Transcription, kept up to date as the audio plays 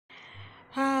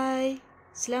Hi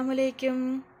അസ്സലാമലൈക്കും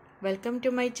welcome to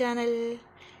my channel.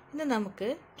 ഇന്ന് നമുക്ക്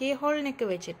കീ ഹോൾ നെക്ക്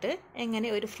വെച്ചിട്ട് എങ്ങനെ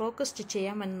ഒരു ഫ്രോക്ക് സ്റ്റിച്ച്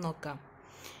ചെയ്യാമെന്ന് നോക്കാം.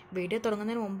 വീഡിയോ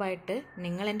തുടങ്ങുന്നതിന് മുമ്പായിട്ട്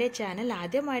നിങ്ങൾ എൻ്റെ ചാനൽ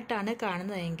ആദ്യമായിട്ടാണ്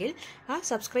കാണുന്നതെങ്കിൽ ആ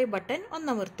സബ്സ്ക്രൈബ് ബട്ടൺ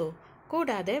ഒന്നമർത്തൂ.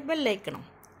 കൂടാതെ ബെല്ലൈക്കണം,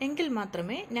 എങ്കിൽ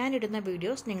മാത്രമേ ഞാനിടുന്ന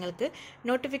വീഡിയോസ് നിങ്ങൾക്ക്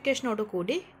നോട്ടിഫിക്കേഷനോട്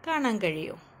കൂടി കാണാൻ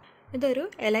കഴിയൂ. ഇതൊരു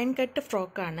എലൈൻ കട്ട്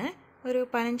ഫ്രോക്കാണ്. ഒരു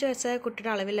 15 വയസ്സായ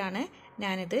കുട്ടിയുടെ അളവിലാണ്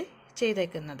ഞാനിത്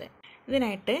ചെയ്തേക്കുന്നത്.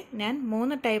 ഇതിനായിട്ട് ഞാൻ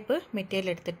 3 ടൈപ്പ് മെറ്റീരിയൽ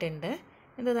എടുത്തിട്ടുണ്ട്.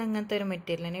 ഇത് അങ്ങനത്തെ ഒരു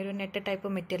മെറ്റീരിയലാണ്, ഒരു നെറ്റ് ടൈപ്പ്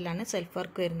മെറ്റീരിയലാണ് സെൽഫ്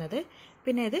വർക്ക് വരുന്നത്.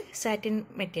 പിന്നെ ഇത് സാറ്റിൻ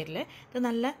മെറ്റീരിയൽ, ഇത്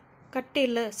നല്ല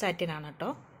കട്ടിയുള്ള സാറ്റിനാണ് കേട്ടോ.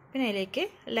 പിന്നെ അതിലേക്ക്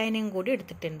ലൈനിങ് കൂടി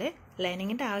എടുത്തിട്ടുണ്ട്.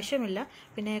 ലൈനിങ്ങിൻ്റെ ആവശ്യമില്ല,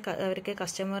 പിന്നെ അവർക്ക്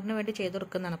കസ്റ്റമറിന് വേണ്ടി ചെയ്ത്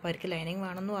കൊടുക്കുന്നതാണ്. അപ്പോൾ അവർക്ക് ലൈനിങ്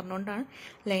വേണമെന്ന് പറഞ്ഞുകൊണ്ടാണ്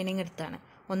ലൈനിങ് എടുത്താണ്.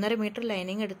 1.5 മീറ്റർ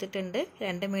ലൈനിങ് എടുത്തിട്ടുണ്ട്.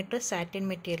 2 മീറ്റർ സാറ്റിൻ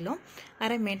മെറ്റീരിയലും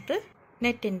 1/2 മീറ്റർ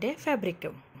നെറ്റിൻ്റെ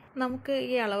ഫാബ്രിക്കും. നമുക്ക്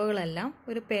ഈ അളവുകളെല്ലാം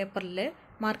ഒരു പേപ്പറിൽ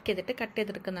മാർക്ക് ചെയ്തിട്ട് കട്ട്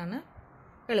ചെയ്തെടുക്കുന്നതാണ്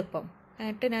എളുപ്പം.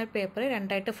 എന്നിട്ട് ഞാൻ പേപ്പർ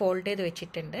 2ആയിട്ട് ഫോൾഡ് ചെയ്ത്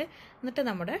വെച്ചിട്ടുണ്ട്. എന്നിട്ട്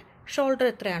നമ്മുടെ ഷോൾഡർ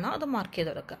എത്രയാണോ അത് മാർക്ക് ചെയ്ത്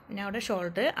കൊടുക്കാം. ഞാൻ അവിടെ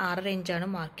ഷോൾഡർ 6.5 ഇഞ്ചാണ്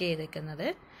മാർക്ക് ചെയ്തേക്കുന്നത്.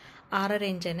 6.5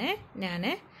 ഇഞ്ചിനെ ഞാൻ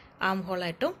ആം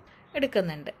ഹോളായിട്ടും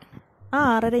എടുക്കുന്നുണ്ട്. ആ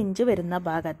 6.5 ഇഞ്ച് വരുന്ന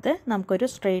ഭാഗത്ത് നമുക്കൊരു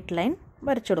സ്ട്രെയിറ്റ് ലൈൻ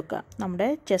വരച്ചു കൊടുക്കാം. നമ്മുടെ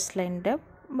ചെസ്റ്റ് ലൈനിൻ്റെ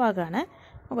ഭാഗമാണ്,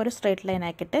 ഒരു സ്ട്രെയിറ്റ് ലൈൻ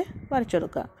ആക്കിയിട്ട് വരച്ചു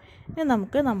കൊടുക്കുക. ഇനി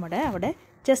നമുക്ക് നമ്മുടെ അവിടെ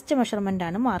ചെസ്റ്റ്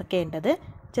മെഷർമെൻറ്റാണ് മാർക്ക് ചെയ്യേണ്ടത്.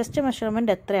 ചെസ്റ്റ്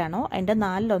മെഷർമെൻറ്റ് എത്രയാണോ അതിൻ്റെ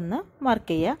 4/1 മാർക്ക്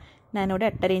ചെയ്യുക. ഞാനിവിടെ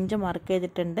 8.5 ഇഞ്ച് മാർക്ക്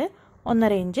ചെയ്തിട്ടുണ്ട്.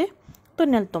 1.5 ഇഞ്ച്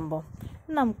തുന്നൽ തുമ്പും.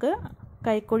 നമുക്ക്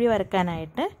കൈക്കുഴി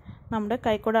വരയ്ക്കാനായിട്ട് നമ്മുടെ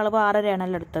കൈക്കുഴി അളവ് 6.5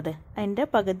 ആണല്ലോ എടുത്തത്. അതിൻ്റെ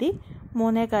പകുതി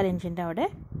 3.25 ഇഞ്ചിൻ്റെ അവിടെ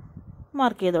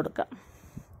മാർക്ക് ചെയ്ത് കൊടുക്കാം.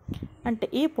 എന്നിട്ട്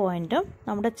ഈ പോയിൻറ്റും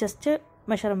നമ്മുടെ ചെസ്റ്റ്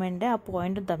മെഷർമെൻറ്റ് ആ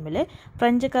പോയിൻറ്റും തമ്മിൽ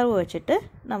ഫ്രഞ്ച് കർവ് വെച്ചിട്ട്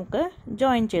നമുക്ക്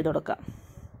ജോയിൻ ചെയ്ത് കൊടുക്കാം.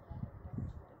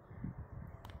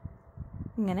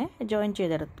 ഇങ്ങനെ ജോയിൻ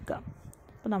ചെയ്തെടുക്കാം.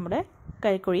 അപ്പോൾ നമ്മുടെ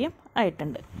കൈക്കുഴിയും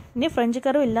ആയിട്ടുണ്ട്. ഇനി ഫ്രഞ്ച്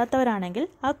കർവ് ഇല്ലാത്തവരാണെങ്കിൽ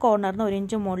ആ കോർണറിന് 1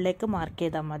 ഇഞ്ച് മുകളിലേക്ക് മാർക്ക്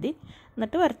ചെയ്താൽ മതി.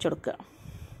 എന്നിട്ട് വരച്ചു കൊടുക്കുക.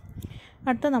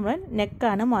 അടുത്ത നമ്മൾ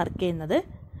നെക്കാണ് മാർക്ക് ചെയ്യുന്നത്.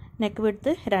 നെക്ക്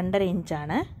വിഡ്ത്ത് 2.5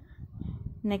 ഇഞ്ചാണ്.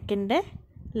 നെക്കിൻ്റെ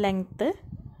ലെങ്ത്ത്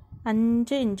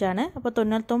 5 ഇഞ്ചാണ്. അപ്പോൾ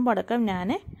തുന്നൽ തുമ്പ് അടക്കം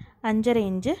ഞാൻ 5.5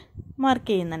 ഇഞ്ച്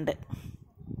മാർക്ക് ചെയ്യുന്നുണ്ട്.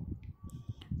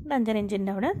 5.5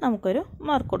 ഇഞ്ചിൻ്റെ അവിടെ നമുക്കൊരു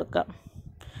മാർക്ക് കൊടുക്കാം.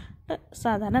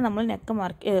 സാധാരണ നമ്മൾ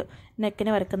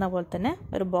നെക്കിന് വരയ്ക്കുന്ന പോലെ തന്നെ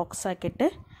ഒരു ബോക്സ് ആക്കിയിട്ട്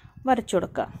വരച്ചു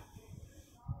കൊടുക്കുക.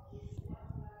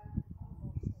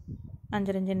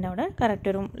 5.5 ഇഞ്ചിൻ്റെ അവിടെ കറക്റ്റ്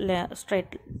ഒരു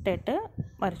സ്ട്രൈറ്റ് ആയിട്ട്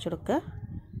വരച്ചു കൊടുക്കുക.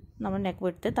 നമ്മൾ neck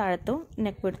width താഴത്തും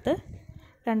neck width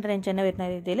 2.5 inch തന്നെ വരുന്ന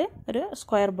രീതിയിൽ ഒരു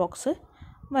സ്ക്വയർ ബോക്സ്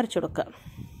വരച്ചു കൊടുക്കുക.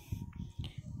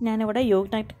 ഞാനിവിടെ യു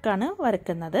നെക്കാണ്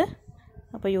വരയ്ക്കുന്നത്.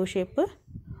 അപ്പോൾ യു ഷേപ്പ്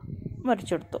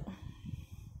വരച്ചു കൊടുത്തു.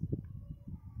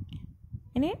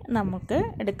 ഇനി നമുക്ക്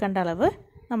എടുക്കേണ്ട അളവ്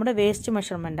നമ്മുടെ വേസ്റ്റ്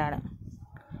മെഷർമെൻറ്റാണ്.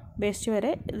 വേസ്റ്റ്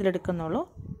വരെ ഇതിലെടുക്കുന്നുള്ളൂ.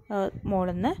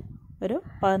 മുകളിൽ നിന്ന് ഒരു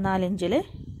 14 ഇഞ്ചിൽ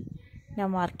ഞാൻ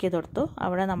മാർക്ക് ചെയ്ത് കൊടുത്തു.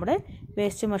 അവിടെ നമ്മുടെ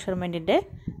വേസ്റ്റ് മെഷർമെൻറ്റിൻ്റെ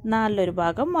 4/1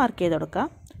 ഭാഗം മാർക്ക് ചെയ്ത് കൊടുക്കാം.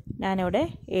 ഞാനിവിടെ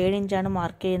 7 ഇഞ്ചാണ്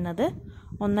മാർക്ക് ചെയ്യുന്നത്.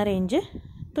 1.5 ഇഞ്ച്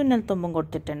തുന്നൽ തുമ്പും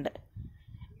കൊടുത്തിട്ടുണ്ട്.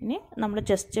 ഇനി നമ്മുടെ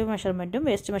ചെസ്റ്റ് മെഷർമെൻറ്റും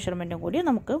വേസ്റ്റ് മെഷർമെൻറ്റും കൂടി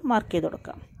നമുക്ക് മാർക്ക് ചെയ്ത്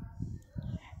കൊടുക്കാം.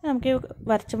 നമുക്ക്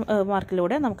വരച്ച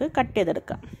മാർക്കിലൂടെ നമുക്ക് കട്ട്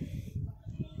ചെയ്തെടുക്കാം.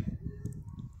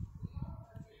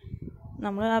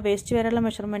 നമ്മൾ ആ വേസ്റ്റ് വരെയുള്ള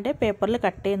മെഷർമെൻറ്റ് പേപ്പറിൽ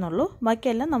കട്ട് ചെയ്യുന്നുള്ളൂ.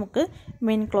 ബാക്കിയെല്ലാം നമുക്ക്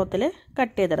മെയിൻ ക്ലോത്തിൽ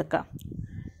കട്ട് ചെയ്തെടുക്കാം.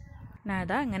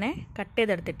 ഞാനതാ അങ്ങനെ കട്ട്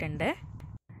ചെയ്തെടുത്തിട്ടുണ്ട്.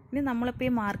 ഇനി നമ്മളിപ്പോൾ ഈ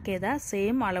മാർക്ക് ചെയ്ത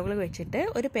സെയിം അളവുകൾ വെച്ചിട്ട്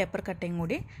ഒരു പേപ്പർ കട്ടിങ്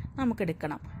കൂടി നമുക്ക്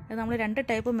എടുക്കണം. അത് നമ്മൾ 2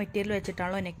 ടൈപ്പ് മെറ്റീരിയൽ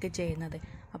വെച്ചിട്ടാണല്ലോ നെക്ക് ചെയ്യുന്നത്.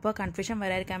 അപ്പോൾ കൺഫ്യൂഷൻ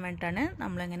വരാതിരിക്കാൻ വേണ്ടിയിട്ടാണ്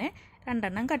നമ്മളിങ്ങനെ 2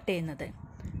 എണ്ണം കട്ട് ചെയ്യുന്നത്.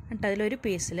 എന്നിട്ട് അതിലൊരു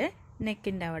പീസിൽ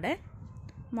നെക്കിൻ്റെ അവിടെ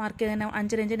മാർക്ക് ചെയ്ത്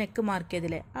 5.5 ഇഞ്ച് നെക്ക് മാർക്ക്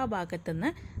ചെയ്തില്ലേ, ആ ഭാഗത്തുനിന്ന്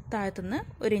താഴത്തുനിന്ന്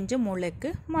 1 ഇഞ്ച് മുകളിലേക്ക്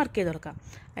മാർക്ക് ചെയ്ത് കൊടുക്കാം.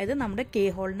 അതായത് നമ്മുടെ കീ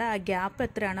ഹോളിൻ്റെ ആ ഗ്യാപ്പ്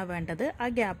എത്രയാണോ വേണ്ടത് ആ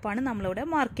ഗ്യാപ്പാണ് നമ്മളിവിടെ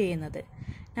മാർക്ക് ചെയ്യുന്നത്.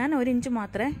 ഞാൻ 1 ഇഞ്ച്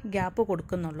മാത്രമേ ഗ്യാപ്പ്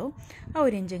കൊടുക്കുന്നുള്ളൂ. ആ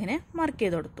 1 ഇഞ്ച് ഇങ്ങനെ മാർക്ക്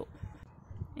ചെയ്ത് കൊടുത്തു.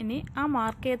 ഇനി ആ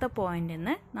മാർക്ക് ചെയ്ത പോയിന്റിൽ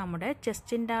നിന്ന് നമ്മുടെ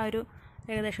ചെസ്റ്റിൻ്റെ ആ ഒരു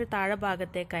ഏകദേശം താഴെ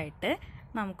ഭാഗത്തേക്കായിട്ട്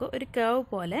നമുക്ക് ഒരു കർവ്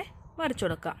പോലെ വരച്ചു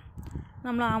കൊടുക്കാം.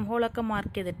 നമ്മൾ ആം ഹോളൊക്കെ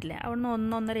മാർക്ക് ചെയ്തിട്ടില്ലേ, അവിടുന്ന്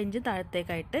 1-1.5 ഇഞ്ച്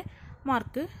താഴത്തേക്കായിട്ട്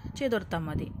മാർക്ക് ചെയ്ത് കൊടുത്താൽ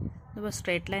മതി. ഇപ്പോൾ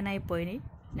സ്ട്രെയിറ്റ് ലൈനായി പോയി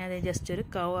ഞാനത് ജസ്റ്റ് ഒരു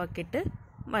കർവ് ആക്കിയിട്ട്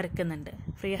വരയ്ക്കുന്നുണ്ട്.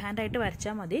 ഫ്രീ ഹാൻഡായിട്ട്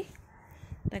വരച്ചാൽ മതി.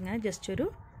 അതങ്ങനെ ജസ്റ്റ് ഒരു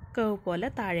കർവ് പോലെ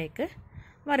താഴേക്ക്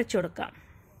വരച്ചു കൊടുക്കാം.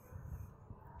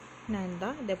 ഞാൻ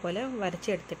ഇതേപോലെ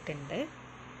വരച്ചെടുത്തിട്ടുണ്ട്.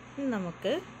 ഇനി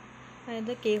നമുക്ക്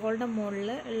അതായത് കീ ഹോളിൻ്റെ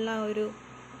മുകളിൽ ഉള്ള ഒരു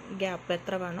ഗ്യാപ്പ്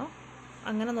എത്ര വേണോ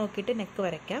അങ്ങനെ നോക്കിയിട്ട് നെക്ക്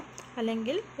വരയ്ക്കാം.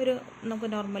 അല്ലെങ്കിൽ നമുക്ക്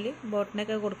നോർമലി ബോട്ട്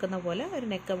നെക്ക് കൊടുക്കുന്ന പോലെ ഒരു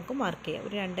നെക്ക് നമുക്ക് മാർക്ക് ചെയ്യാം.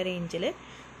 ഒരു 2.5 ഇഞ്ചിൽ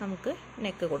നമുക്ക്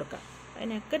നെക്ക് കൊടുക്കാം.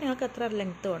 നെക്ക് നിങ്ങൾക്ക് എത്ര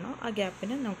ലെങ്ത്ത് വേണോ ആ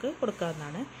ഗ്യാപ്പിന് നമുക്ക്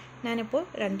കൊടുക്കാവുന്നതാണ്. ഞാനിപ്പോൾ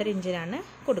 2.5 ഇഞ്ചിനാണ്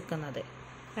കൊടുക്കുന്നത്.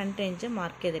 2 ഇഞ്ച്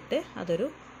മാർക്ക് ചെയ്തിട്ട് അതൊരു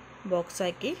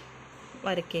ബോക്സാക്കി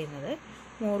വർക്ക് ചെയ്യുന്നത്.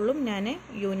 മുകളിലും ഞാൻ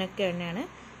യൂനെക്ക് തന്നെയാണ്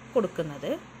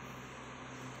കൊടുക്കുന്നത്.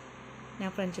 ഞാൻ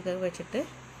ഫ്രഞ്ച് കർവ് വെച്ചിട്ട്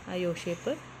ആ യു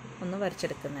ഷേപ്പ് ഒന്ന്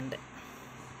വരച്ചെടുക്കുന്നുണ്ട്.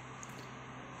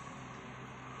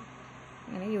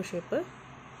 അങ്ങനെ യു ഷേപ്പ്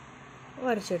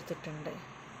വരച്ചെടുത്തിട്ടുണ്ട്.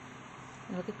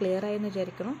 നമുക്ക് ക്ലിയർ ആയെന്ന്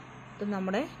വിചാരിക്കണം. ഇത്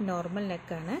നമ്മുടെ നോർമൽ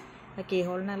നെക്കാണ്. ആ കീ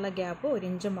ഹോളിനുള്ള ഗ്യാപ്പ് 1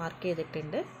 ഇഞ്ച് മാർക്ക്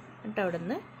ചെയ്തിട്ടുണ്ട്. എന്നിട്ട് അവിടെ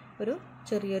നിന്ന് ഒരു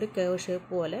ചെറിയൊരു കേവ് ഷേപ്പ്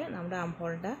പോലെ നമ്മുടെ ആം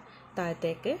ഹോളിൻ്റെ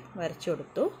താഴത്തേക്ക് വരച്ചു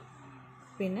കൊടുത്തു.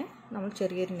 പിന്നെ നമ്മൾ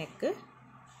ചെറിയൊരു നെക്ക്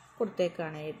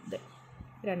കൊടുത്തേക്കാണ്. ഇത്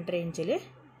 2.5 ഇഞ്ചിൽ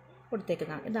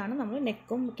കൊടുത്തേക്കുന്നതാണ്. ഇതാണ് നമ്മൾ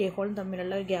നെക്കും കീ ഹോളും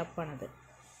തമ്മിലുള്ള ഒരു ഗ്യാപ്പാണത്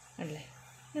അല്ലേ.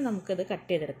 ഇനി നമുക്കിത് കട്ട്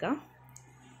ചെയ്തെടുക്കാം.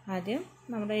 ആദ്യം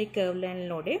നമ്മുടെ ഈ കേവ്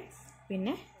ലൈനിലൂടെ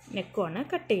പിന്നെ നെക്കുമാണ്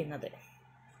കട്ട് ചെയ്യുന്നത്.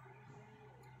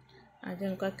 ആദ്യം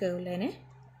നമുക്ക് ആ കേവ് ലൈന്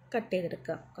കട്ട്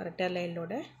ചെയ്തെടുക്കാം. കറക്റ്റ് ആ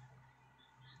ലൈനിലൂടെ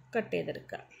കട്ട്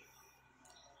ചെയ്തെടുക്കാം.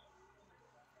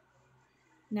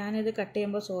 ഞാനിത് കട്ട്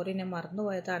ചെയ്യുമ്പോൾ ഞാൻ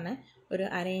മറന്നുപോയതാണ് ഒരു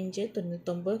 1/2 ഇഞ്ച്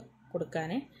തുന്നിത്തുമ്പ്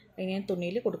കൊടുക്കാൻ. അതിന് ഞാൻ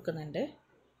തുണിയിൽ കൊടുക്കുന്നുണ്ട്.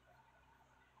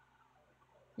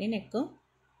 ഈ നെക്കും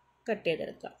കട്ട്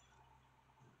ചെയ്തെടുക്കാം.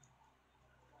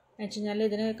 എന്ന് വെച്ച് കഴിഞ്ഞാൽ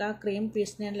ഇതിന് ആ ക്രീം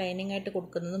പീസ് ഞാൻ ലൈനിങ് ആയിട്ട്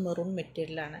കൊടുക്കുന്നത് മെറൂൺ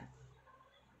മെറ്റീരിയലാണ്.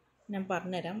 ഞാൻ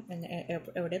പറഞ്ഞുതരാം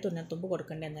എവിടെ തുന്നത്തുമ്പ്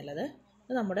കൊടുക്കേണ്ടതെന്നുള്ളത്.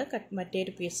 അത് നമ്മുടെ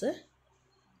മറ്റൊരു പീസ്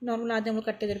നോർമൽ ആദ്യം നമ്മൾ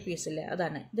കട്ട് ചെയ്തൊരു പീസില്ലേ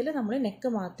അതാണ്. ഇതിൽ നമ്മൾ നെക്ക്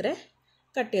മാത്രമേ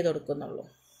കട്ട് ചെയ്ത് കൊടുക്കുന്നുള്ളൂ,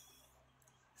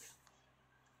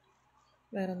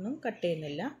 വേറൊന്നും കട്ട്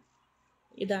ചെയ്യുന്നില്ല.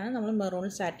 ഇതാണ് നമ്മൾ മെറൂൺ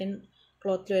സാറ്റിൻ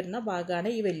ക്ലോത്തിൽ വരുന്ന ഭാഗമാണ്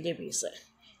ഈ വലിയ പീസ്.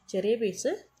 ചെറിയ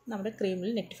പീസ് നമ്മുടെ ക്രീമിൽ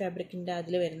നെറ്റ് ഫാബ്രിക്കിൻ്റെ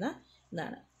അതിൽ വരുന്ന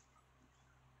ഇതാണ്.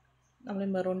 നമ്മൾ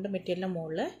മെറൂണിൻ്റെ മെറ്റീരിയലിൻ്റെ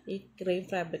മുകളിൽ ഈ ക്രീം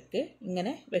ഫാബ്രിക്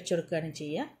ഇങ്ങനെ വെച്ചെടുക്കുകയാണ്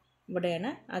ചെയ്യുക. ഇവിടെയാണ്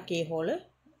ആ കീ ഹോള്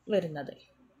വരുന്നത്.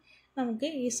 നമുക്ക്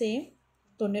ഈ സെയിം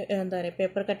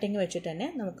പേപ്പർ കട്ടിങ് വെച്ചിട്ട് തന്നെ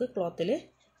നമുക്ക് ക്ലോത്തിൽ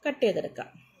കട്ട് ചെയ്തെടുക്കാം.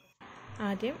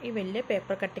 ആദ്യം ഈ വലിയ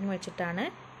പേപ്പർ കട്ടിങ് വെച്ചിട്ടാണ്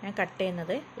ഞാൻ കട്ട്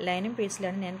ചെയ്യുന്നത്. ലൈനിങ്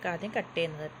പീസിലാണ് ഞാൻ ആദ്യം കട്ട്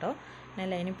ചെയ്യുന്നത് കേട്ടോ. ഞാൻ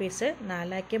ലൈനിങ് പീസ്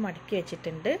 4ആക്കി മടക്കി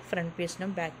വെച്ചിട്ടുണ്ട് ഫ്രണ്ട്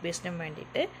പീസിനും ബാക്ക് പീസിനും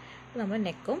വേണ്ടിയിട്ട്. നമ്മൾ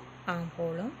നെക്കും ആം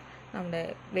ഹോളും നമ്മുടെ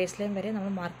വേസ്റ്റ് ലൈൻ വരെ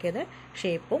നമ്മൾ മാർക്ക് ചെയ്ത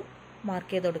ഷേപ്പും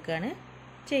മാർക്ക് ചെയ്ത് കൊടുക്കുകയാണ്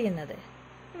ചെയ്യുന്നത്.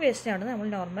 വേസ്റ്റിന് അവിടെ നമ്മൾ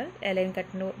നോർമൽ ലൈൻ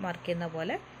കട്ടിന് മാർക്ക് ചെയ്യുന്ന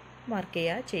പോലെ മാർക്ക്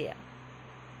ചെയ്യാം.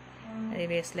 ഈ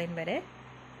വേസ്റ്റ് ലൈൻ വരെ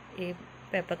ഈ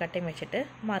പേപ്പർ കട്ടിങ് വെച്ചിട്ട്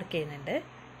മാർക്ക് ചെയ്യുന്നുണ്ട്.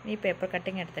 ഈ പേപ്പർ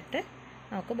കട്ടിങ് എടുത്തിട്ട്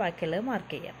നമുക്ക് ബാക്കിയുള്ളത്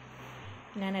മാർക്ക് ചെയ്യാം.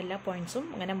 ഞാൻ എല്ലാ പോയിൻറ്റ്സും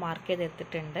അങ്ങനെ മാർക്ക്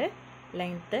ചെയ്തെടുത്തിട്ടുണ്ട്.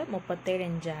 ലെങ്ത്ത് 37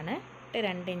 ഇഞ്ചാണ്.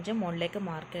 2 ഇഞ്ച് മുകളിലേക്ക്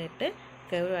മാർക്ക് ചെയ്തിട്ട്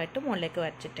കേവായിട്ട് മുകളിലേക്ക്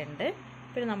വരച്ചിട്ടുണ്ട്.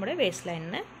 പിന്നെ നമ്മുടെ വേസ്റ്റ്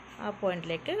ലൈനിന് ആ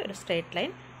പോയിൻറ്റിലേക്ക് ഒരു സ്ട്രെയിറ്റ്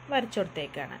ലൈൻ വരച്ചു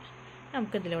കൊടുത്തേക്കാണ്.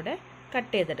 നമുക്കിതിലൂടെ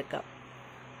കട്ട് ചെയ്തെടുക്കാം.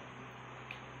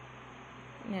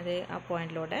 അത് ആ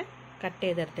പോയിൻറ്റിലൂടെ കട്ട്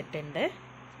ചെയ്തെടുത്തിട്ടുണ്ട്.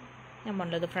 ഞാൻ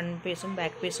പറഞ്ഞത് ഫ്രണ്ട് പീസും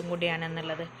ബാക്ക് പീസും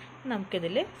കൂടിയാണെന്നുള്ളത്.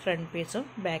 നമുക്കിതിൽ ഫ്രണ്ട് പീസും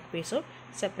ബാക്ക് പീസും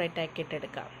സെപ്പറേറ്റ്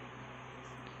ആക്കിയിട്ടെടുക്കാം.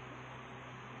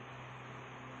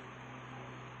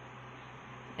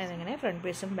 അതങ്ങനെ ഫ്രണ്ട്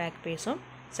പീസും ബാക്ക് പീസും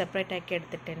സെപ്പറേറ്റ് ആക്കി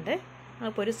എടുത്തിട്ടുണ്ട്.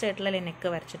 അപ്പോൾ ഒരു സൈഡിലല്ലേ നെക്ക്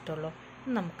വരച്ചിട്ടുള്ളൂ.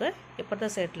 നമുക്ക് ഇപ്പുറത്തെ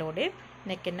സൈഡിലൂടെ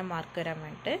നെക്കിൻ്റെ മാർക്ക് വരാൻ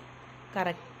വേണ്ടിയിട്ട്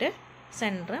കറക്റ്റ്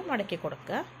സെൻറ്റർ മടക്കി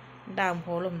കൊടുക്കുക. ഡാം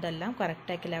ഹോളും ഇതെല്ലാം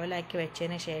കറക്റ്റാക്കി ലെവലാക്കി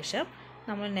വെച്ചതിന് ശേഷം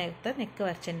നമ്മൾ നേരത്തെ നെക്ക്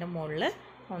വരച്ചതിൻ്റെ മുകളിൽ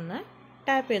ഒന്ന്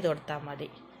ടാപ്പ് ചെയ്ത് കൊടുത്താൽ മതി.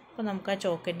 അപ്പോൾ നമുക്ക് ആ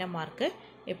ചോക്കിൻ്റെ മാർക്ക്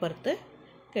ഇപ്പുറത്ത്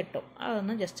കിട്ടും.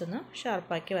 അതൊന്ന് ജസ്റ്റ് ഒന്ന്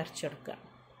ഷാർപ്പാക്കി വരച്ചെടുക്കുക.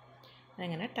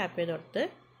 അങ്ങനെ ടാപ്പ് ചെയ്ത് കൊടുത്ത്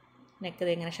നെക്ക്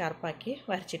ഇതിങ്ങനെ ഷാർപ്പാക്കി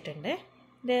വരച്ചിട്ടുണ്ട്.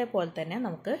 ഇതേപോലെ തന്നെ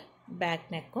നമുക്ക് ബാക്ക്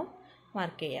നെക്കും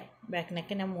മാർക്ക് ചെയ്യാം. ബാക്ക്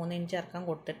നെക്ക് ഞാൻ 3 ഇഞ്ച് ഇറക്കം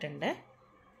കൊടുത്തിട്ടുണ്ട്.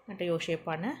 എന്നിട്ട് യു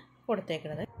ഷേപ്പാണ്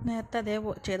കൊടുത്തേക്കുന്നത്. നേരത്തെ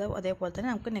അതേപോലെ തന്നെ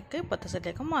നമുക്ക് നെക്ക് 10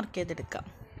 സൈഡിലേക്ക് മാർക്ക് ചെയ്തെടുക്കാം.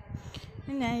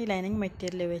 ഞാൻ ഈ ലൈനിങ്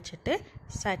മെറ്റീരിയൽ വെച്ചിട്ട്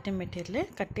സാറ്റിൻ മെറ്റീരിയൽ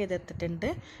കട്ട് ചെയ്തെടുത്തിട്ടുണ്ട്.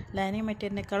 ലൈനിങ്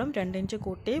മെറ്റീരിയലിനേക്കാളും 2 ഇഞ്ച്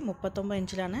കൂട്ടി 39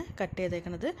 ഇഞ്ചിലാണ് കട്ട്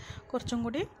ചെയ്തേക്കുന്നത്. കുറച്ചും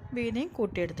കൂടി വീതിയും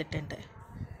കൂട്ടിയെടുത്തിട്ടുണ്ട്.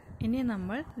 ഇനി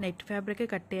നമ്മൾ നെറ്റ് ഫാബ്രിക്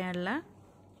കട്ട് ചെയ്യാനുള്ള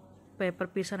പേപ്പർ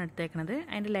പീസാണ് എടുത്തേക്കുന്നത്.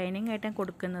 അതിൻ്റെ ലൈനിങ് ആയിട്ട് ഞാൻ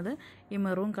കൊടുക്കുന്നത് ഈ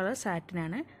മെറൂൺ കളർ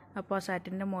സാറ്റിനാണ്. അപ്പോൾ ആ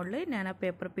സാറ്റിൻ്റെ മുകളിൽ ഞാൻ ആ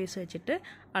പേപ്പർ പീസ് വെച്ചിട്ട്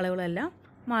അളവുകളെല്ലാം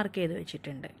മാർക്ക് ചെയ്ത്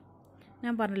വെച്ചിട്ടുണ്ട്.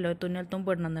 ഞാൻ പറഞ്ഞല്ലോ തുന്നൽ തുമ്പ്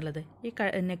ഇടണം എന്നുള്ളത്. ഈ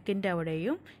നെക്കിൻ്റെ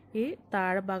അവിടെയും ഈ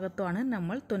താഴെ ഭാഗത്തുമാണ്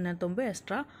നമ്മൾ തുന്നൽ തുമ്പ്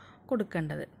എക്സ്ട്രാ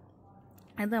കൊടുക്കേണ്ടത്.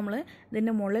 അത് നമ്മൾ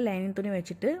ഇതിൻ്റെ മുകളിൽ ലൈനിങ് തുണി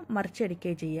വെച്ചിട്ട്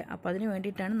മറിച്ചടിക്കുകയും ചെയ്യുക. അപ്പോൾ അതിന്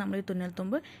വേണ്ടിയിട്ടാണ് നമ്മൾ ഈ തുന്നൽ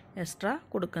തുമ്പ് എക്സ്ട്രാ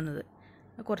കൊടുക്കുന്നത്.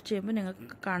 കുറച്ച് കഴിയുമ്പോൾ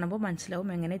നിങ്ങൾക്ക് കാണുമ്പോൾ മനസ്സിലാവും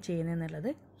എങ്ങനെ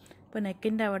ചെയ്യുന്നതെന്നുള്ളത്. അപ്പോൾ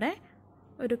നെക്കിൻ്റെ അവിടെ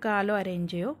ഒരു 1/4 1/2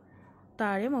 ഇഞ്ചോ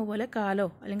താഴെയും അതുപോലെ 1/4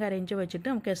 അല്ലെങ്കിൽ 1/2 ഇഞ്ചോ വെച്ചിട്ട്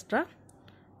നമുക്ക് എക്സ്ട്രാ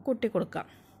കൂട്ടി കൊടുക്കാം.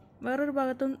 വേറൊരു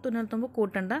ഭാഗത്തും തുന്നൽ തുമ്പ്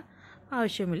കൂട്ടേണ്ട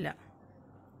ആവശ്യമില്ല.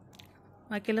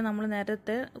 ബാക്കിയെല്ലാം നമ്മൾ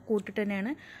നേരത്തെ കൂട്ടിട്ട്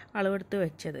തന്നെയാണ് അളവെടുത്ത്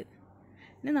വെച്ചത്.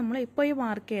 ഇനി നമ്മൾ ഇപ്പോൾ ഈ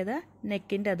മാർക്ക് ചെയ്ത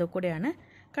നെക്കിൻ്റെ അതിൽ കൂടെയാണ്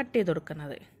കട്ട് ചെയ്ത്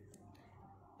കൊടുക്കുന്നത്.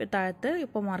 ഇപ്പോൾ താഴത്ത്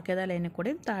ഇപ്പോൾ മാർക്ക് ചെയ്ത ലൈനിൽ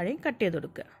കൂടെയും താഴെയും കട്ട് ചെയ്ത്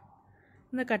കൊടുക്കുക.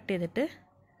 ഒന്ന് കട്ട് ചെയ്തിട്ട്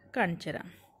കാണിച്ചു തരാം.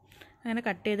 അങ്ങനെ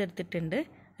കട്ട് ചെയ്തെടുത്തിട്ടുണ്ട്.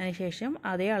 അതിനുശേഷം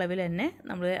അതേ അളവിൽ തന്നെ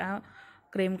നമ്മൾ ആ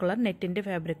ക്രീം കളർ നെറ്റിൻ്റെ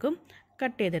ഫാബ്രിക്കും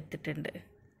കട്ട് ചെയ്തെടുത്തിട്ടുണ്ട്.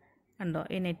 കണ്ടോ,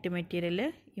 ഈ നെറ്റ് മെറ്റീരിയൽ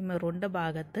ഈ മെറൂണിൻ്റെ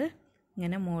ഭാഗത്ത്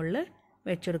ഇങ്ങനെ മുകളിൽ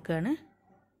വെച്ചെടുക്കുകയാണ്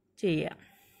ചെയ്യുക.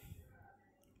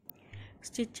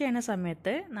 സ്റ്റിച്ച് ചെയ്യുന്ന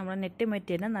സമയത്ത് നമ്മൾ നെറ്റ്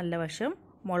മെറ്റീരിയലിൻ്റെ നല്ല വശം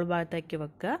മുകൾ ഭാഗത്തേക്ക്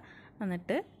വെക്കുക.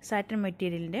 എന്നിട്ട് സാറ്റിൻ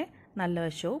മെറ്റീരിയലിൻ്റെ നല്ല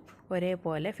വശവും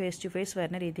ഒരേപോലെ ഫേസ് ടു ഫേസ്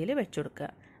വരുന്ന രീതിയിൽ വെച്ചുകൊടുക്കുക.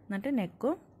 എന്നിട്ട്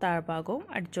നെക്കും താഴ്ഭാഗവും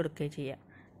അടിച്ചുകൊടുക്കുകയും ചെയ്യുക.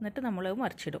 എന്നിട്ട് നമ്മൾ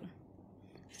മറിച്ചിടും.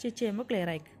 സ്റ്റിച്ച് ചെയ്യുമ്പോൾ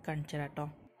ക്ലിയറായി കാണിച്ചു തരാം കേട്ടോ.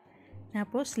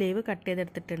 ഞാനിപ്പോൾ സ്ലീവ് കട്ട്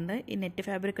ചെയ്തെടുത്തിട്ടുണ്ട്. ഈ നെറ്റ്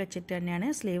ഫാബ്രിക് വെച്ചിട്ട് തന്നെയാണ്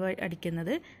സ്ലീവ്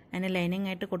അടിക്കുന്നത്. അതിന് ലൈനിങ്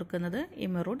ആയിട്ട് കൊടുക്കുന്നത് ഈ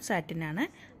മെറൂൺ സാറ്റിനാണ്.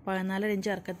 14 ഇഞ്ച്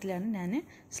ഇറക്കത്തിലാണ് ഞാൻ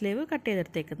സ്ലീവ് കട്ട്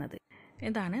ചെയ്തെടുത്തേക്കുന്നത്.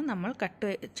 ഇതാണ് നമ്മൾ കട്ട്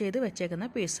ചെയ്ത് വെച്ചേക്കുന്ന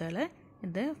പീസുകൾ.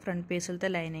 ഇത് ഫ്രണ്ട് പീസിലത്തെ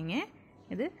ലൈനിങ്,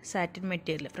 ഇത് സാറ്റിൻ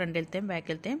മെറ്റീരിയൽ, ഫ്രണ്ടിലത്തെയും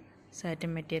ബാക്കിലത്തെയും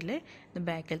സാറ്റിൻ മെറ്റീരിയൽ, ഇത്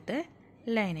ബാക്കിലത്തെ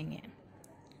ലൈനിങ്.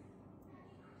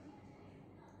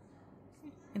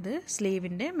 ഇത്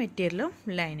സ്ലീവിൻ്റെ മെറ്റീരിയലും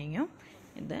ലൈനിങ്ങും.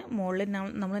 ഇത് മുകളിൽ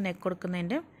നമ്മൾ നെക്ക്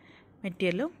കൊടുക്കുന്നതിൻ്റെ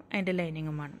മെറ്റീരിയലും അതിൻ്റെ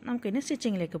ലൈനിങ്ങുമാണ്. നമുക്കിനി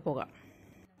സ്റ്റിച്ചിങ്ങിലേക്ക് പോകാം.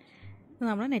 ഇത്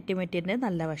നമ്മൾ നെറ്റ് മെറ്റീരിയലിൻ്റെ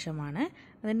നല്ല വശമാണ്.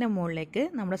 അതിൻ്റെ മുകളിലേക്ക്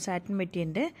നമ്മുടെ സാറ്റിൻ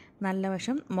മെറ്റീരിയലിൻ്റെ നല്ല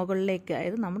വശം മുകളിലേക്ക്,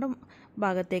 അതായത് നമ്മുടെ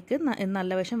ഭാഗത്തേക്ക്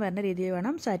നല്ല വശം വരുന്ന രീതിയിൽ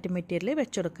വേണം സാറ്റിൻ മെറ്റീരിയൽ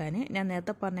വെച്ചെടുക്കാൻ. ഞാൻ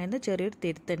നേരത്തെ പറഞ്ഞതിൻ്റെ ചെറിയൊരു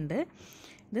തിരുത്തുണ്ട്.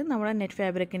 ഇത് നമ്മുടെ നെറ്റ്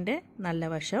ഫാബ്രിക്കിൻ്റെ നല്ല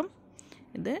വശം,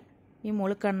 ഇത് ഈ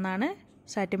മുകളിൽ കണ്ണാണ്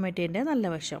സാറ്റിൻ മെറ്റീരിയലിൻ്റെ നല്ല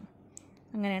വശം.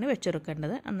 അങ്ങനെയാണ്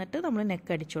വെച്ചെടുക്കേണ്ടത്. എന്നിട്ട് നമ്മൾ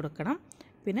നെക്ക് അടിച്ചു കൊടുക്കണം.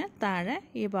 പിന്നെ താഴെ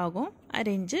ഈ ഭാഗവും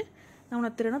 1 ഇഞ്ച് നമ്മൾ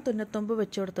എത്രയാണോ തുന്നത്തൊമ്പ്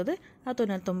വെച്ച് കൊടുത്തത് ആ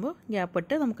തുന്നത്തൊമ്പ്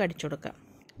ഗ്യാപ്പിട്ട് നമുക്ക് അടിച്ചു കൊടുക്കാം.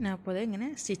 ഞാൻ അപ്പോൾ ഇങ്ങനെ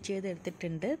സ്റ്റിച്ച് ചെയ്ത്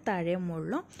എടുത്തിട്ടുണ്ട്, താഴെയും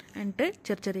മുകളിലും. എന്നിട്ട്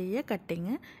ചെറിയ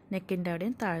കട്ടിങ് നെക്കിൻ്റെ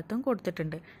അവിടെയും താഴത്തും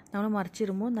കൊടുത്തിട്ടുണ്ട്. നമ്മൾ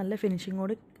മറിച്ചിടുമ്പോൾ നല്ല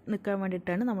ഫിനിഷിങ്ങോട് നിൽക്കാൻ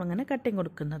വേണ്ടിയിട്ടാണ് നമ്മളിങ്ങനെ കട്ടിങ്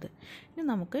കൊടുക്കുന്നത്. ഇനി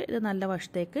നമുക്ക് ഇത് നല്ല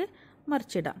വശത്തേക്ക്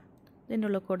മറിച്ചിടാം. ഇതിൻ്റെ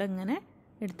ഉള്ളിൽ കൂടെ ഇങ്ങനെ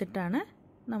എടുത്തിട്ടാണ്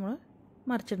നമ്മൾ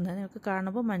മറിച്ചിടുന്നത്. നിങ്ങൾക്ക്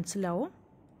കാണുമ്പോൾ മനസ്സിലാവും.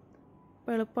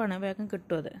 അപ്പോൾ എളുപ്പമാണ്, വേഗം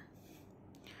കിട്ടും അത്.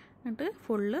 എന്നിട്ട്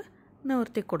ഫുള്ള്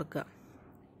നിവർത്തി കൊടുക്കുക.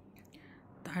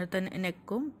 താഴത്തെ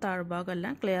നെക്കും താഴ്ഭാഗം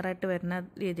എല്ലാം ക്ലിയറായിട്ട് വരുന്ന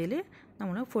രീതിയിൽ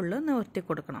നമ്മൾ ഫുള്ള് നിവർത്തി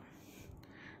കൊടുക്കണം.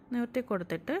 നിവർത്തി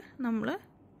കൊടുത്തിട്ട് നമ്മൾ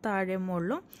താഴെ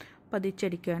മുകളിലും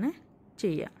പതിച്ചടിക്കുകയാണ്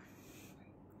ചെയ്യുക.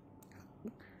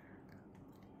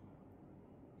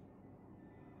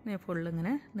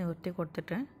 ഫുള്ളിങ്ങനെ നിവർത്തി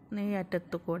കൊടുത്തിട്ട് ഈ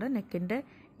അറ്റത്തു കൂടെ നെക്കിൻ്റെ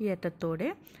ഈ അറ്റത്തൂടെ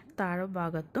താഴെ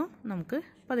ഭാഗത്തും നമുക്ക്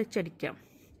പതിച്ചടിക്കാം.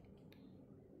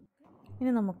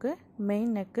 ഇനി നമുക്ക് മെയിൻ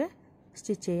നെക്ക്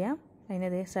സ്റ്റിച്ച് ചെയ്യാം.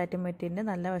 അതിനത് സാറ്റിൻ മെറ്റീരിയലിൻ്റെ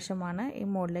നല്ല വശമാണ് ഈ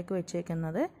മുകളിലേക്ക്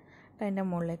വെച്ചേക്കുന്നത്. അതിൻ്റെ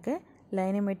മുകളിലേക്ക്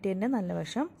ലൈനിങ് മെറ്റീരിയലിൻ്റെ നല്ല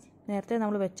വശം നേരത്തെ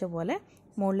നമ്മൾ വെച്ച പോലെ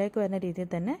മുകളിലേക്ക് വരുന്ന രീതിയിൽ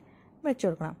തന്നെ വെച്ച്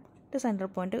കൊടുക്കണം. സെൻറ്റർ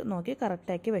പോയിൻറ്റ് നോക്കി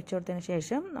കറക്റ്റാക്കി വെച്ച് കൊടുത്തതിന്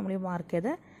ശേഷം നമ്മൾ ഈ മാർക്ക്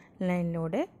ചെയ്ത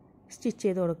ലൈനിലൂടെ സ്റ്റിച്ച്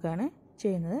ചെയ്ത് കൊടുക്കുകയാണ്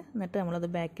ചെയ്യുന്നത്. എന്നിട്ട് നമ്മളത്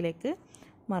ബാക്കിലേക്ക്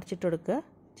മറിച്ചിട്ട് കൊടുക്കുക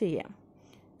ചെയ്യാം.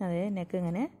 അതേ നെക്ക്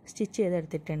ഇങ്ങനെ സ്റ്റിച്ച്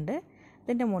ചെയ്തെടുത്തിട്ടുണ്ട്.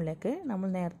 ഇതിൻ്റെ മുകളിലേക്ക് നമ്മൾ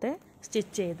നേരത്തെ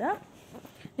സ്റ്റിച്ച് ചെയ്ത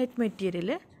നെറ്റ് മെറ്റീരിയൽ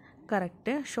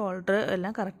കറക്റ്റ് ഷോൾഡർ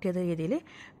എല്ലാം കറക്റ്റ് ചെയ്ത രീതിയിൽ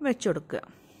വെച്ച് കൊടുക്കുക.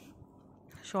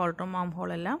 ഷോൾഡറും ആം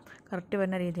ഹോളെല്ലാം കറക്റ്റ്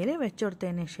വരുന്ന രീതിയിൽ വെച്ച്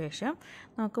കൊടുത്തതിന് ശേഷം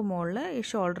നമുക്ക് മുകളിൽ ഈ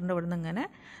ഷോൾഡറിൻ്റെ ഇവിടെ നിന്ന് ഇങ്ങനെ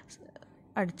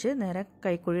അടിച്ച് നേരെ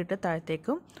കൈക്കുഴിയിട്ട്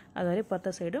താഴത്തേക്കും അതുപോലെ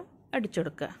ഇപ്പുറത്തെ സൈഡും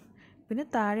അടിച്ചെടുക്കുക. പിന്നെ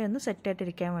താഴെ ഒന്ന്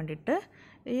സെറ്റായിട്ടിരിക്കാൻ വേണ്ടിയിട്ട്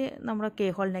ഈ നമ്മുടെ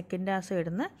കീഹോൾ നെക്കിൻ്റെ ആ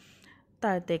സൈഡിൽ നിന്ന്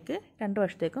താഴത്തേക്ക് 2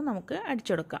 വശത്തേക്കും നമുക്ക്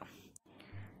അടിച്ചെടുക്കാം.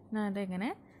 ഞാൻ അതിങ്ങനെ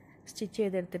സ്റ്റിച്ച്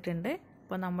ചെയ്തെടുത്തിട്ടുണ്ട്.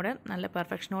 അപ്പോൾ നമ്മുടെ നല്ല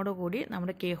പെർഫെക്ഷനോട് കൂടി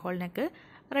നമ്മുടെ കീഹോൾ നെക്ക്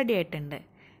റെഡി ആയിട്ടുണ്ട്.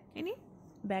 ഇനി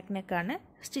ബാക്ക് നെക്കാണ്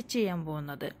സ്റ്റിച്ച് ചെയ്യാൻ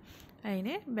പോകുന്നത്.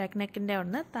 അതിന് ബാക്ക് നെക്കിൻ്റെ അവിടെ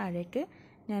നിന്ന് താഴേക്ക്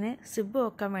ഞാൻ സിബ്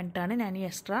വെക്കാൻ വേണ്ടിയിട്ടാണ് ഞാൻ ഈ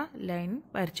എക്സ്ട്രാ ലൈൻ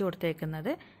വരച്ചു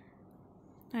കൊടുത്തേക്കുന്നത്.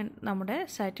 നമ്മുടെ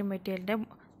സാറ്റിൻ മെറ്റീരിയലിൻ്റെ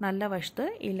നല്ല വശത്ത്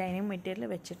ഈ ലൈനിങ് മെറ്റീരിയൽ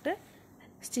വെച്ചിട്ട്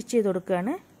സ്റ്റിച്ച് ചെയ്ത്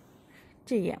കൊടുക്കുകയാണ്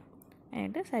ചെയ്യാം.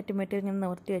 അതിൻ്റെ സാറ്റിൻ മെറ്റീരിയൽ ഇങ്ങനെ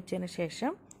നിവർത്തി വെച്ചതിന്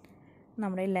ശേഷം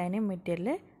നമ്മുടെ ഈ lining material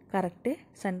correct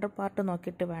centre part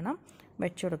നോക്കിയിട്ട് വേണം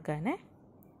വെച്ച് കൊടുക്കാൻ.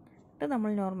 എന്നിട്ട്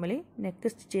നമ്മൾ നോർമലി നെക്ക്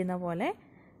സ്റ്റിച്ച് ചെയ്യുന്ന പോലെ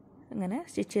ഇങ്ങനെ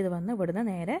സ്റ്റിച്ച് ചെയ്ത് വന്ന് ഇവിടുന്ന്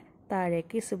നേരെ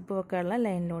താഴേക്ക് സിബ് വെക്കാനുള്ള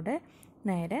ലൈനിലൂടെ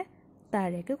നേരെ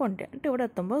താഴേക്ക് കൊണ്ടുവരാം. എന്നിട്ട് ഇവിടെ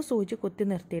എത്തുമ്പോൾ സൂചി കുത്തി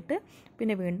നിർത്തിയിട്ട്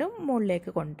പിന്നെ വീണ്ടും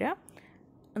മുകളിലേക്ക് കൊണ്ടുവരാം.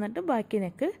 എന്നിട്ട് ബാക്കി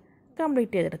നെക്ക്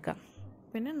കംപ്ലീറ്റ് ചെയ്തെടുക്കാം.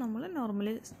 പിന്നെ നമ്മൾ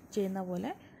നോർമലി ചെയ്യുന്ന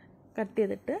പോലെ കട്ട്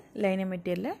ചെയ്തിട്ട് ലൈനിങ്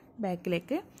മെറ്റീരിയൽ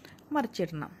ബാക്കിലേക്ക്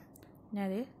മറിച്ചിടണം.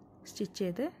 ഞാൻ സ്റ്റിച്ച്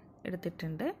ചെയ്ത്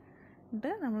എടുത്തിട്ടുണ്ട്. എന്നിട്ട്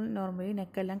നമ്മൾ നോർമലി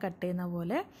നെക്കെല്ലാം കട്ട് ചെയ്യുന്ന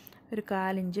പോലെ ഒരു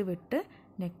 1/4 ഇഞ്ച് വിട്ട്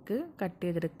നെക്ക് കട്ട്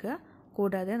ചെയ്തെടുക്കുക.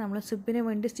 കൂടാതെ നമ്മൾ സിബിന്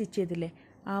വേണ്ടി സ്റ്റിച്ച് ചെയ്തില്ലേ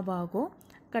ആ ഭാഗവും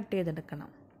കട്ട് ചെയ്തെടുക്കണം.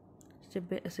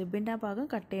 സിബിൻ്റെ ആ ഭാഗം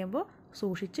കട്ട് ചെയ്യുമ്പോൾ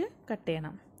സൂക്ഷിച്ച് കട്ട്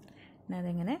ചെയ്യണം.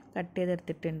 ഞാനതിങ്ങനെ കട്ട്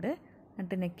ചെയ്തെടുത്തിട്ടുണ്ട്.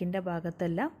 എന്നിട്ട് നെക്കിൻ്റെ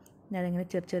ഭാഗത്തെല്ലാം ഞാനതിങ്ങനെ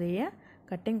ചെറിയ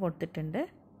കട്ടിങ് കൊടുത്തിട്ടുണ്ട്.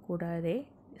 കൂടാതെ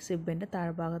സിബിൻ്റെ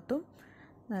താഴ്ഭാഗത്തും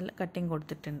നല്ല കട്ടിങ്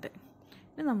കൊടുത്തിട്ടുണ്ട്.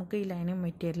 ഇനി നമുക്ക് ഈ ലൈനിങ്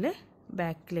മെറ്റീരിയൽ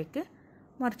ബാക്കിലേക്ക്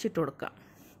മറിച്ചിട്ട് കൊടുക്കാം.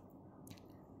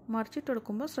 മറിച്ചിട്ട്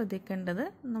കൊടുക്കുമ്പോൾ ശ്രദ്ധിക്കേണ്ടത്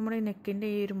നമ്മുടെ ഈ നെക്കിൻ്റെ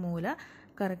ഈ ഒരു മൂല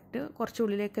കറക്റ്റ് കുറച്ച്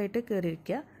ഉള്ളിലേക്കായിട്ട്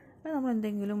കയറിയിരിക്കുക. നമ്മൾ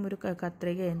എന്തെങ്കിലും ഒരു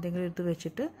കത്രിക എന്തെങ്കിലും എടുത്ത്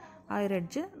വെച്ചിട്ട് ആ ഒരു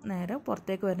എഡ്ജ് നേരെ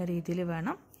പുറത്തേക്ക് വരുന്ന രീതിയിൽ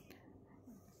വേണം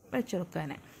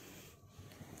വെച്ചെടുക്കാൻ.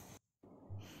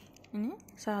 ഇനി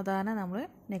സാധാരണ നമ്മൾ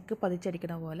നെക്ക്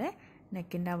പതിച്ചടിക്കുന്ന പോലെ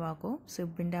നെക്കിൻ്റെ ആ ഭാഗവും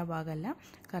സിബിൻ്റെ ആ ഭാഗമെല്ലാം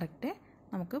കറക്റ്റ്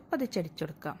നമുക്ക്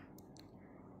പതിച്ചടിച്ചെടുക്കാം.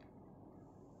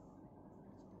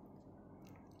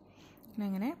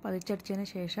 അങ്ങനെ പതിച്ചടിച്ചതിന്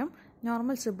ശേഷം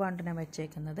നോർമൽ സിബാണ് ഞാൻ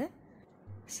വെച്ചേക്കുന്നത്.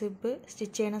 സിബ്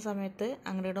സ്റ്റിച്ച് ചെയ്യുന്ന സമയത്ത്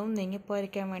അങ്ങോട്ടും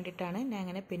നീങ്ങിപ്പോയിരിക്കാൻ വേണ്ടിയിട്ടാണ് ഞാൻ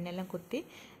അങ്ങനെ പിന്നെല്ലാം കുത്തി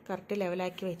കറക്റ്റ്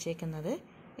ലെവലാക്കി വെച്ചേക്കുന്നത്.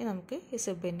 ഇനി നമുക്ക് ഈ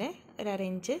സിബിൻ്റെ ഒരു 1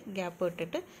 ഇഞ്ച് ഗ്യാപ്പ്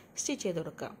ഇട്ടിട്ട് സ്റ്റിച്ച് ചെയ്ത്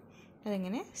കൊടുക്കാം.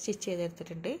 അതിങ്ങനെ സ്റ്റിച്ച്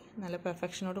ചെയ്തെടുത്തിട്ടുണ്ട്. നല്ല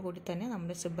പെർഫെക്ഷനോട് കൂടി തന്നെ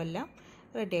നമ്മുടെ സിബെല്ലാം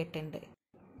റെഡി ആയിട്ടുണ്ട്.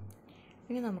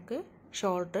 ഇനി നമുക്ക്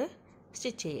ഷോൾഡർ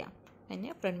സ്റ്റിച്ച് ചെയ്യാം.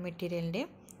 അതിന് ഫ്രണ്ട് മെറ്റീരിയലിൻ്റെയും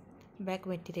ബാക്ക്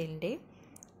മെറ്റീരിയലിൻ്റെയും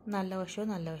നല്ല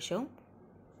വശവും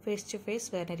ഫേസ് ടു ഫേസ്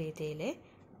വരുന്ന രീതിയിൽ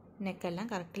നെക്കെല്ലാം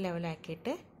കറക്റ്റ്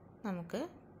ലെവലാക്കിയിട്ട് നമുക്ക്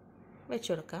വെച്ച്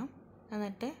കൊടുക്കാം.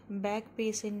 എന്നിട്ട് ബാക്ക്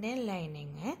പീസിൻ്റെ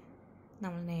ലൈനിങ്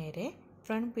നമ്മൾ നേരെ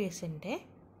ഫ്രണ്ട് പീസിൻ്റെ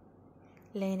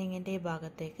ലൈനിങ്ങിൻ്റെ ഈ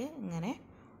ഭാഗത്തേക്ക് ഇങ്ങനെ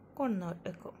കൊണ്ടു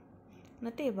വെക്കും.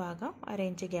 എന്നിട്ട് ഈ ഭാഗം 1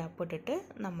 ഇഞ്ച് ഗ്യാപ്പ് ഇട്ടിട്ട്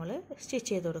നമ്മൾ സ്റ്റിച്ച്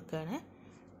ചെയ്ത് കൊടുക്കുകയാണ്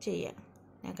ചെയ്യുക.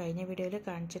 ഞാൻ കഴിഞ്ഞ വീഡിയോയിൽ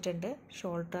കാണിച്ചിട്ടുണ്ട്.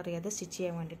 ഷോൾഡർ അറിയാതെ സ്റ്റിച്ച്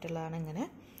ചെയ്യാൻ വേണ്ടിയിട്ടുള്ളതാണ്. ഇങ്ങനെ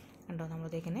കണ്ടോ,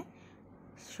 നമ്മളിതിങ്ങനെ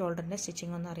ഷോൾഡറിൻ്റെ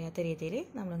സ്റ്റിച്ചിങ് ഒന്നും അറിയാത്ത രീതിയിൽ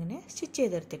നമ്മളിങ്ങനെ സ്റ്റിച്ച്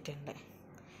ചെയ്തെടുത്തിട്ടുണ്ട്.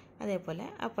 അതേപോലെ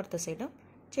അപ്പുറത്തെ സൈഡും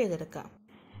ചെയ്തെടുക്കാം.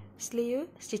 സ്ലീവ്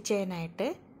സ്റ്റിച്ച് ചെയ്യാനായിട്ട്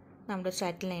നമ്മുടെ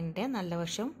സ്റ്റാർട്ടിംഗ് ലൈനിൻ്റെ നല്ല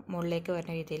വശം മുകളിലേക്ക്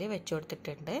വരുന്ന രീതിയിൽ വെച്ച്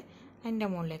കൊടുത്തിട്ടുണ്ട്. അതിൻ്റെ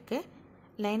മുകളിലേക്ക്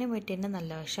ലൈന് മെറ്റീരിയലിൻ്റെ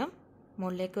നല്ല വശം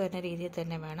മുകളിലേക്ക് വരുന്ന രീതിയിൽ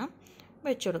തന്നെ വേണം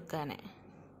വെച്ച് കൊടുക്കാൻ.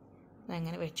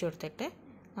 അങ്ങനെ വെച്ച് കൊടുത്തിട്ട്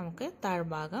നമുക്ക്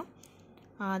താഴ്ഭാഗം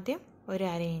ആദ്യം ഒരു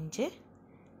 1/2 ഇഞ്ച്,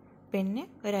 പിന്നെ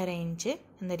ഒരു 1/2 ഇഞ്ച്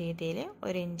എന്ന രീതിയിൽ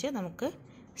 1 ഇഞ്ച് നമുക്ക്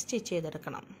സ്റ്റിച്ച്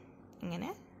ചെയ്തെടുക്കണം. ഇങ്ങനെ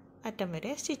അറ്റം വരെ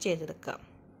സ്റ്റിച്ച് ചെയ്തെടുക്കാം.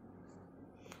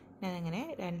 ഞാനങ്ങനെ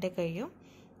 2 കൈയും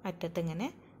അറ്റത്തിങ്ങനെ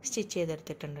സ്റ്റിച്ച്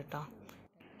ചെയ്തെടുത്തിട്ടുണ്ട് കേട്ടോ.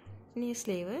 ഇനി ഈ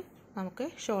സ്ലീവ് നമുക്ക്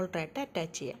ഷോൾഡറായിട്ട്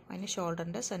അറ്റാച്ച് ചെയ്യാം. അതിന്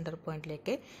ഷോൾഡറിൻ്റെ സെൻറ്റർ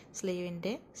പോയിൻറ്റിലേക്ക്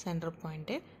സ്ലീവിൻ്റെ സെൻറ്റർ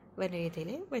പോയിൻറ്റ് വരുന്ന രീതിയിൽ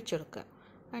വെച്ചെടുക്കുക.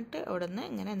 എന്നിട്ട് അവിടെ നിന്ന്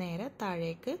ഇങ്ങനെ നേരെ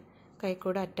താഴേക്ക്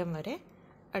കൈക്കൂടെ അറ്റം വരെ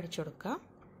അടിച്ചു കൊടുക്കാം.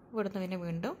 ഇവിടുന്ന് പിന്നെ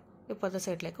വീണ്ടും ഇപ്പോഴത്തെ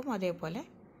സൈഡിലേക്കും അതേപോലെ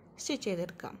സ്റ്റിച്ച്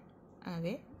ചെയ്തെടുക്കാം.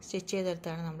 അതെ, സ്റ്റിച്ച്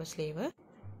ചെയ്തെടുത്താണ് നമ്മുടെ സ്ലീവ്.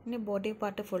 ഇനി ബോഡി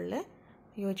പാർട്ട് ഫുള്ള്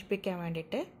യോജിപ്പിക്കാൻ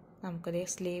വേണ്ടിയിട്ട് നമുക്കതേ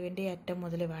സ്ലീവിൻ്റെ അറ്റം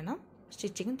മുതൽ വേണം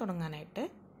സ്റ്റിച്ചിങ് തുടങ്ങാനായിട്ട്.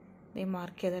 ഈ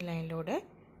മാർക്ക് ചെയ്ത ലൈനിലൂടെ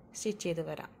സ്റ്റിച്ച് ചെയ്ത്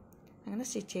വരാം. അങ്ങനെ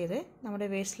സ്റ്റിച്ച് ചെയ്ത് നമ്മുടെ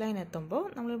വേസ്റ്റ് ലൈൻ എത്തുമ്പോൾ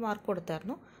നമ്മൾ മാർക്ക്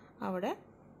കൊടുത്തായിരുന്നു, അവിടെ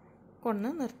കൊണ്ട്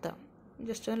നിർത്താം.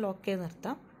 ജസ്റ്റ് ഒന്ന് ലോക്ക് ചെയ്ത്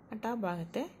നിർത്താം. എന്നിട്ട് ആ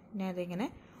ഭാഗത്ത് ഞാൻ അതിങ്ങനെ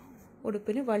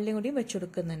ഉടുപ്പിന് വള്ളിയും കൂടിയും വെച്ച്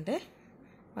കൊടുക്കുന്നുണ്ട്.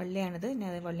 വള്ളിയാണിത്. ഞാൻ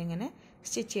അത് വള്ളി ഇങ്ങനെ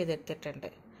സ്റ്റിച്ച് ചെയ്തെടുത്തിട്ടുണ്ട്.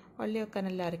 വള്ളി വെക്കാൻ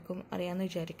എല്ലാവർക്കും അറിയാമെന്ന്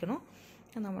വിചാരിക്കണം.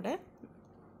 നമ്മുടെ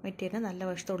മെറ്റീരിയൽ നല്ല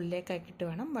വശത്ത് ഉള്ളിലേക്കാക്കിയിട്ട്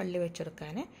വേണം വള്ളി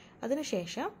വെച്ചെടുക്കാൻ.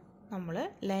 അതിനുശേഷം നമ്മൾ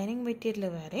ലൈനിങ് മെറ്റീരിയൽ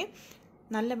വേറെയും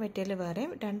നല്ല മെറ്റീരിയൽ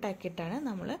വേറെയും 2 ആക്കിയിട്ടാണ്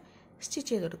നമ്മൾ സ്റ്റിച്ച്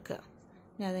ചെയ്ത് കൊടുക്കുക.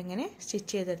 ഞാൻ അതിങ്ങനെ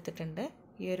സ്റ്റിച്ച് ചെയ്തെടുത്തിട്ടുണ്ട്.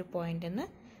 ഈ ഒരു പോയിൻ്റിൽ നിന്ന്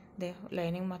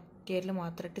ലൈനിങ് മെറ്റീരിയൽ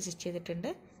മാത്രമായിട്ട് സ്റ്റിച്ച് ചെയ്തിട്ടുണ്ട്.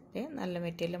 നല്ല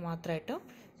മെറ്റീരിയൽ മാത്രമായിട്ടും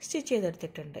സ്റ്റിച്ച്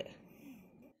ചെയ്തെടുത്തിട്ടുണ്ട്.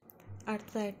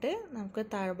 അടുത്തതായിട്ട് നമുക്ക്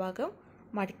താഴ്ഭാഗം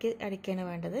മടക്കി അടിക്കാണ്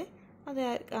വേണ്ടത്. അത്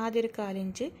ആദ്യം ഒരു 1/4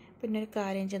 ഇഞ്ച് പിന്നെ ഒരു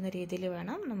 1/4 ഇഞ്ച് എന്ന രീതിയിൽ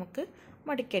വേണം നമുക്ക്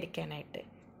മടക്കി അടിക്കാനായിട്ട്.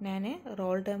 ഞാൻ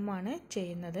റോൾ ഡെമ്മാണ്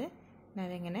ചെയ്യുന്നത്.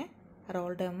 ഞാനിങ്ങനെ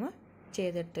റോൾ ഡെമ്മ്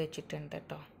ചെയ്തെടുത്ത് വെച്ചിട്ടുണ്ട്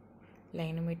കേട്ടോ.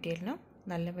 ലൈൻ മെറ്റീരിയലും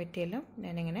നല്ല മെറ്റീരിയലും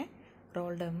ഞാനിങ്ങനെ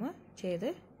റോൾ ഡെമ്മ് ചെയ്ത്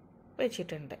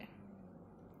വെച്ചിട്ടുണ്ട്.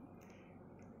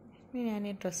 ഇനി ഞാൻ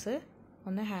ഈ ഡ്രസ്സ്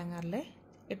ഒന്ന് ഹാങ്ങറിൽ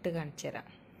ഇട്ട് കാണിച്ചു തരാം.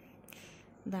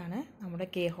 ഇതാണ് നമ്മുടെ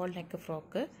കീഹോൾ നെക്ക്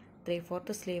ഫ്രോക്ക്.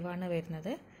 3/4 സ്ലീവാണ്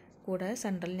വരുന്നത്. കൂടാതെ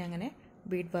സെൻട്രലിൽ ഞാൻ അങ്ങനെ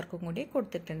ബീഡ് വർക്കും കൂടി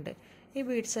കൊടുത്തിട്ടുണ്ട്. ഈ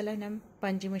ബീഡ്സ് എല്ലാം ഞാൻ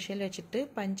പഞ്ച് മെഷീനിൽ വെച്ചിട്ട്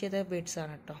പഞ്ച് ചെയ്ത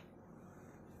ബീഡ്സാണ് കേട്ടോ.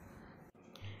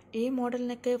 ഈ മോഡൽ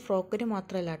നെക്ക് ഫ്രോക്കിന്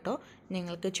മാത്രമല്ല കേട്ടോ,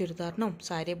 നിങ്ങൾക്ക് ചുരിദാറിനും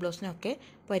സാരി ബ്ലൗസിനും ഒക്കെ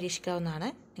പരീക്ഷിക്കാവുന്നതാണ്.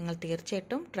 നിങ്ങൾ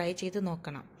തീർച്ചയായിട്ടും ട്രൈ ചെയ്ത്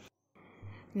നോക്കണം.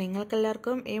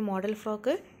 നിങ്ങൾക്കെല്ലാവർക്കും ഈ മോഡൽ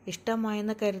ഫ്രോക്ക്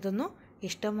ഇഷ്ടമായെന്ന് കരുതുന്നു.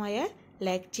 ഇഷ്ടമായാൽ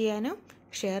ലൈക്ക് ചെയ്യാനും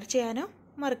ഷെയർ ചെയ്യാനും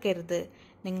മറക്കരുത്.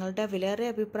 നിങ്ങളുടെ വിലയേറിയ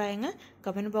അഭിപ്രായങ്ങൾ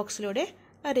കമൻറ്റ് ബോക്സിലൂടെ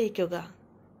അറിയിക്കുക.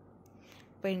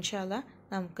 അപ്പോൾ ഇൻഷാ അല്ലാഹ്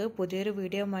നമുക്ക് പുതിയൊരു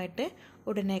വീഡിയോ ആയിട്ട്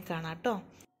ഉടനെ കാണാം കേട്ടോ.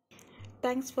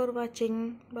 Thanks for watching.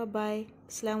 ബൈ.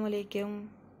 അസ്സലാമു അലൈക്കും.